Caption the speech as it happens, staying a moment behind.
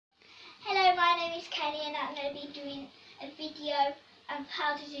is Kayleigh and I'm going to be doing a video of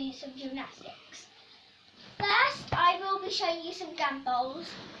how to do some gymnastics. First, I will be showing you some gambols,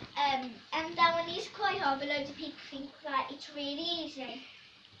 and that one is quite hard, but loads of people think that it's really easy.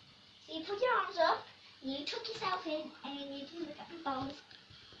 So you put your arms up, you tuck yourself in, and you do the gambols.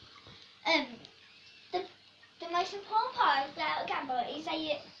 The most important part about a gambol is that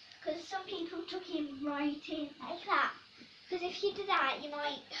because some people tuck him right in like that. Because if you do that, you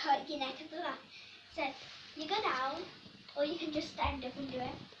might hurt your neck and the back. So you go down, or you can just stand up and do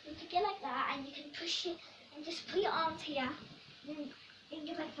it. You can get like that, and you can push it, and just put your arms here, and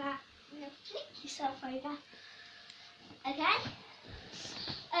go like that, and then flick yourself over. Okay?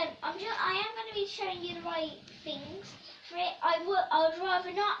 I am going to be showing you the right things for it. I would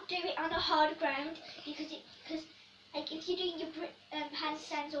rather not do it on a hard ground because like if you're doing your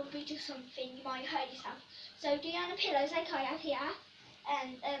handstands or bridge or something, you might hurt yourself. So do it on the pillows like I have here,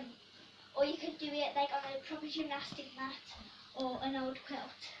 and or you could do it like on a proper gymnastic mat or an old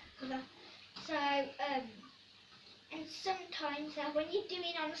quilt. So and sometimes when you're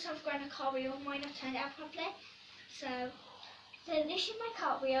doing on a soft ground, a cartwheel might not turn out properly. So this is my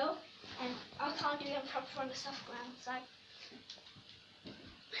cartwheel, and I can't do it on proper on the soft ground. So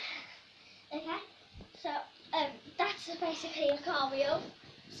okay, so that's basically a cartwheel.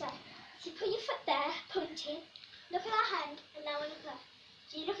 So you put your foot there, pointing. Look at that hand, and now look at that.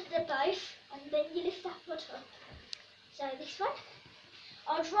 So you look at them both, and then you lift that foot up. So this one,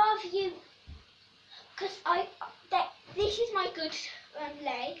 I'd rather you, because this is my good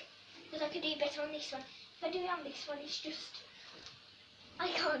leg, because I could do better on this one. If I do it on this one, it's just, I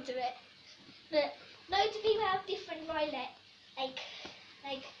can't do it. But loads of people have different right leg,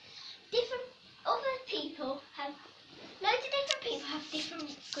 like different other people have, loads of different people have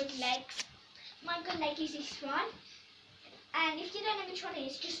different good legs. My good leg is this one, and if you don't know which one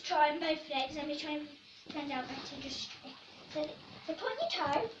it is, just try on both legs and which one turns out better. Just so put your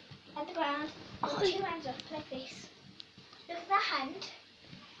toe at the ground, put two hands up like this. Look at the hand.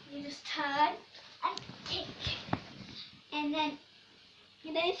 You just turn and kick, and then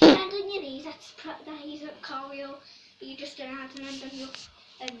if you land on your knees, that is a cartwheel, but you just don't know how to land on your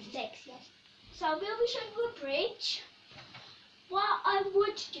legs yet. So we'll be showing you a bridge. What I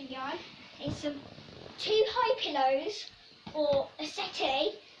would do, yarn, is some 2 high pillows or a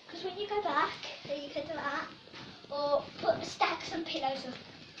settee, because when you go back, you can do that, or stack some pillows up.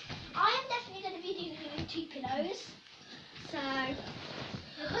 I am definitely going to be doing 2 pillows. So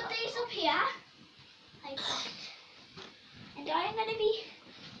you put these up here, like that. And I am going to be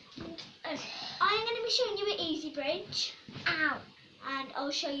showing you an easy bridge. Ow! And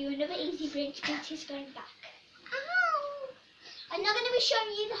I'll show you another easy bridge, but it's going back. Ow! I'm not going to be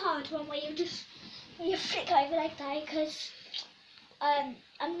showing you the hard one where you flick over like that, because I'm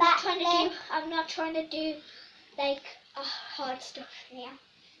not trying to do like hard stuff here,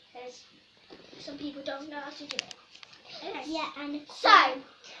 because some people don't know how to do it. Okay. Yeah, and so I'm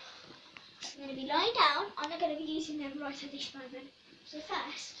going to be lying down. I'm not going to be using them right at this moment. So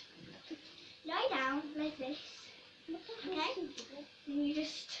first, lie down like this. Okay, and you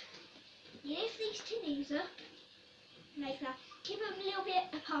lift these 2 knees up like that. Keep them a little bit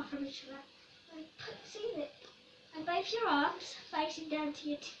apart from each other. And both your arms facing down to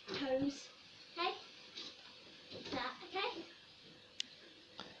your toes. Okay, like that. Okay.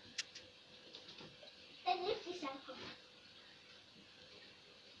 Then lift yourself up.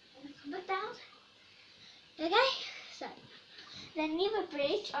 And come back down. Okay. So then the other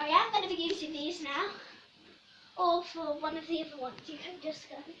bridge, I am going to be using these now. Or for one of the other ones, you can just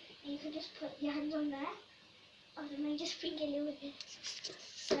go, and you can just put your hands on there. Or then you just bring it a little bit.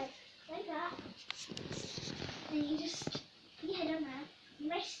 So, like that. And you just put your head on there, and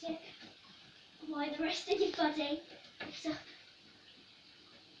rest it while the rest of your body lifts up.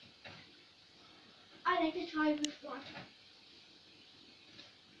 I like to try with one.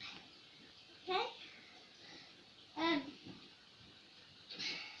 Okay?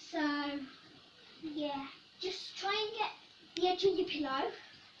 So, yeah. Just try and get the edge of your pillow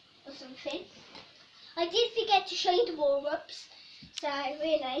or something. I did forget to show you the warm-ups. So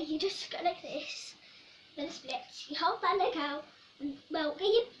really, you just go like this, then splits. You hold that leg out, and well,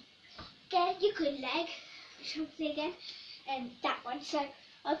 get your good leg, something again, and that one. So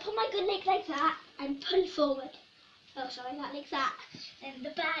I'll put my good leg like that and pull forward. Oh, sorry, that like that, and the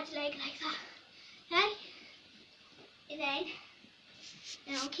bad leg like that. Okay, and then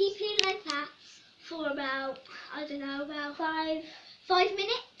I'll keep it like that for about, I don't know, about 5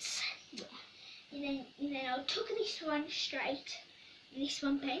 minutes. Yeah. And then I'll tuck this one straight and this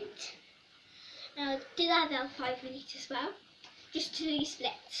one bent. And I'll do that about 5 minutes as well, just to do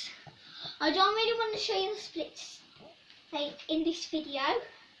splits. I don't really want to show you the splits like in this video,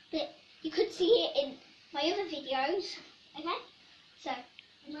 but you could see it in my other videos. Okay, so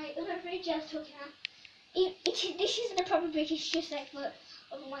my other bridge I was talking about. This isn't a proper bridge. It's just like for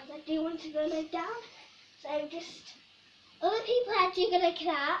other ones that do want to go like down. So just other people that do go like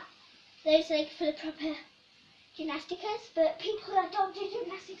that. Those like for the proper gymnastics, but people that don't do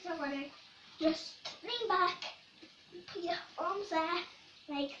gymnastics I want to just lean back and put your arms there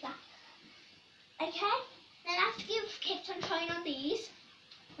like that. Okay? Then after you've kept on trying on these,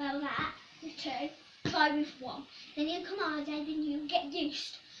 well that, with two, try with one. Then you come on and then you get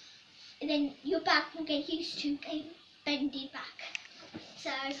used. And then your back will get used to bending back. So,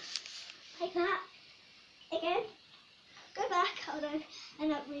 like that. Again, go back, hold on,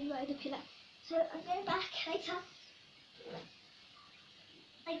 and that really low the pillow. So I'm going back like that.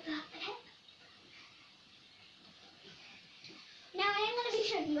 Like that, okay? Now I am going to be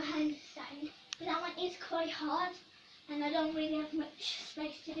showing you a handstand, but that one is quite hard, and I don't really have much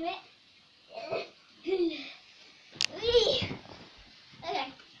space to do it.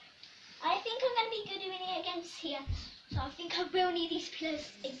 Okay, I think I'm going to be good doing it against here, so I think I will need these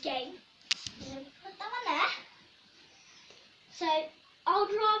pillows again. Put that one there. So I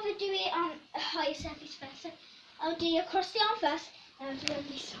would rather do it on a higher surface first. So I'll do across the arm first, and I'll do it on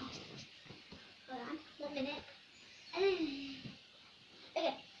this side. Hold on, 1 minute.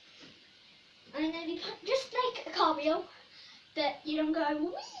 Okay. I'm going to be just like a cartwheel, but you don't go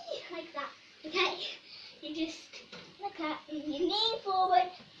wee like that. Okay? You just like that, and you lean forward.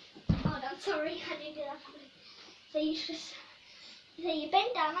 Hold on, sorry, I didn't do that properly. So you just, so you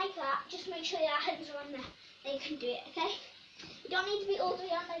bend down like that. Just make sure your hands are on there, then you can do it. Okay? You don't need to be all the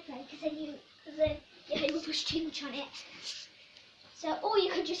way on like that, because then your head will push too much on it. So, or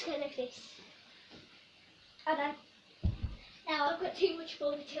you could just go like this. Hold on. Now I've got too much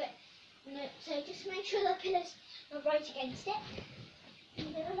forward to it. No, so just make sure the pillows are right against it.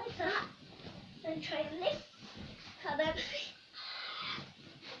 And go like that. Then try and lift. Hold on.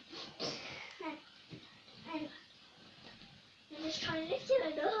 And just try and lift it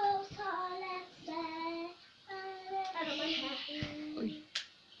and go. I don't mind that.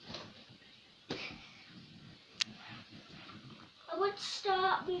 I would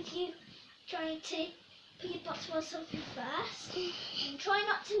start with you trying to put your bottom on something first, and try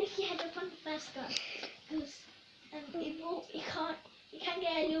not to lift your head up on the first go, because it can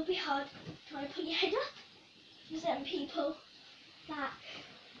get a little bit hard trying to put your head up for certain people that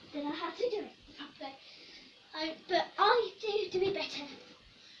don't know how to do it properly. But I do it better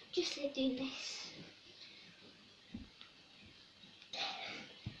just like doing this.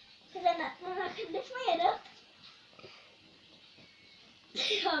 So then I can lift my head up.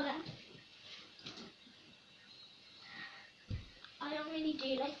 Hold on. I don't really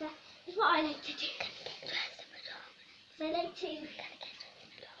do like that. That's what I like to do. Because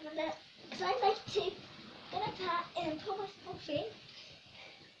I like to go like that and then pull myself in.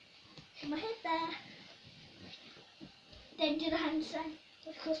 Put my head there. Then do the handstand.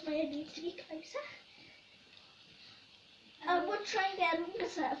 Of course my head needs to be closer. I would try and get a longer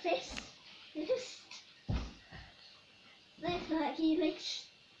surface. You just like your legs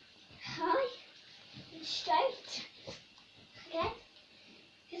high and straight. Okay?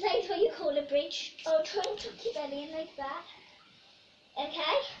 Because that is what you call a bridge. Or try and tuck your belly in like that.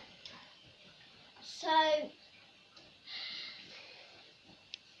 Okay? So,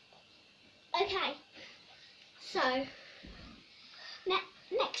 okay. So,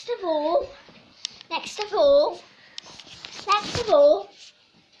 next of all,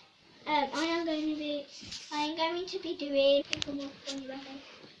 I am going to be doing.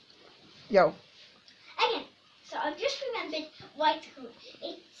 Yo. Okay, so I've just remembered what it's called.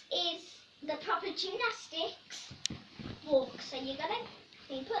 It is the proper gymnastics walk. So you're gonna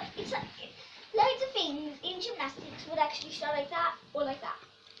put it's like loads of things in gymnastics would actually start like that or like that.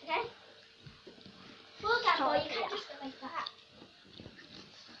 Okay? For example, you can just go like that,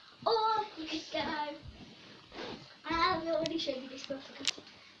 or you could go. I've already showed you this before.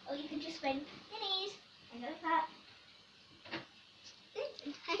 Or you can just bend your knees and go like that.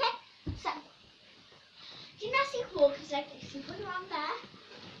 Okay? So, gymnastic walk is like this. You put your arm there,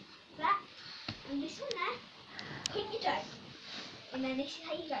 that, and this one there. Put your toe, and then this is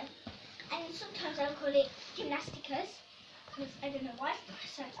how you go. And sometimes I'll call it gymnasticas, because I don't know why.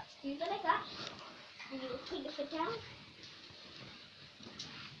 So you go like that, and you put your foot down,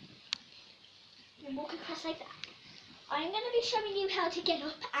 and walk across like that. I'm going to be showing you how to get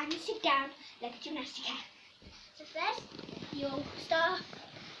up and sit down like a gymnastica. So first, you'll start.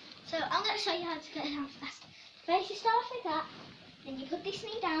 So I'm going to show you how to get down first. First you start off like that, then you put this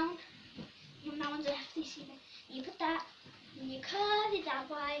knee down, and that one's a lefty. So you put that, and you curve it that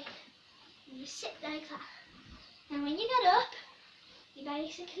way, and you sit like that. And when you get up, you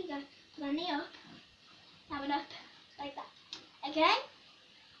basically go one knee up, that one up, like that. Okay?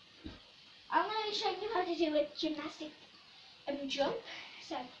 I'm going to be showing you how to do a gymnastic jump.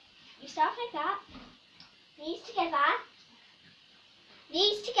 So you start like that, knees together,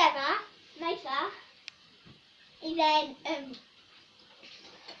 like that. And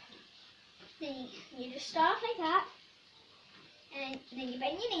then you just start like that, and then you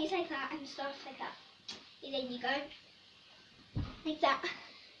bend your knees like that and start like that. And then you go like that.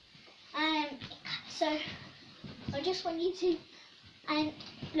 So I just want you to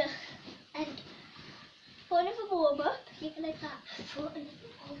look, and for another warm up, you go like that. For another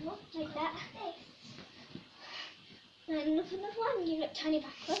warm up, like that. And another one, you look tiny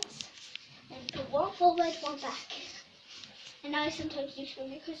backwards, and put one forward, one back. And now I sometimes do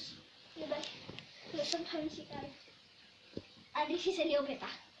swim because sometimes you go. And this is a little bit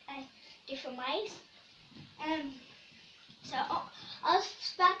back, different ways. So I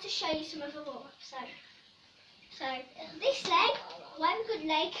was about to show you some of the warm-ups. So this leg, one good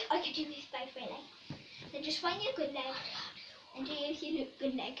leg, I could do this both really. So just find your good leg and do your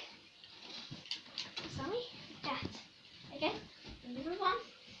good leg. Sorry, that. Okay, another one,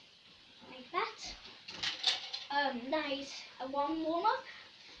 like that. That is a one warm-up.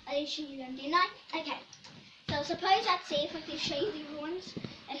 I didn't show you them, didn't I? Okay. So suppose that's it, if I can show you the other ones.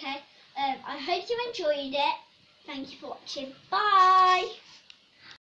 Okay. I hope you enjoyed it. Thank you for watching. Bye.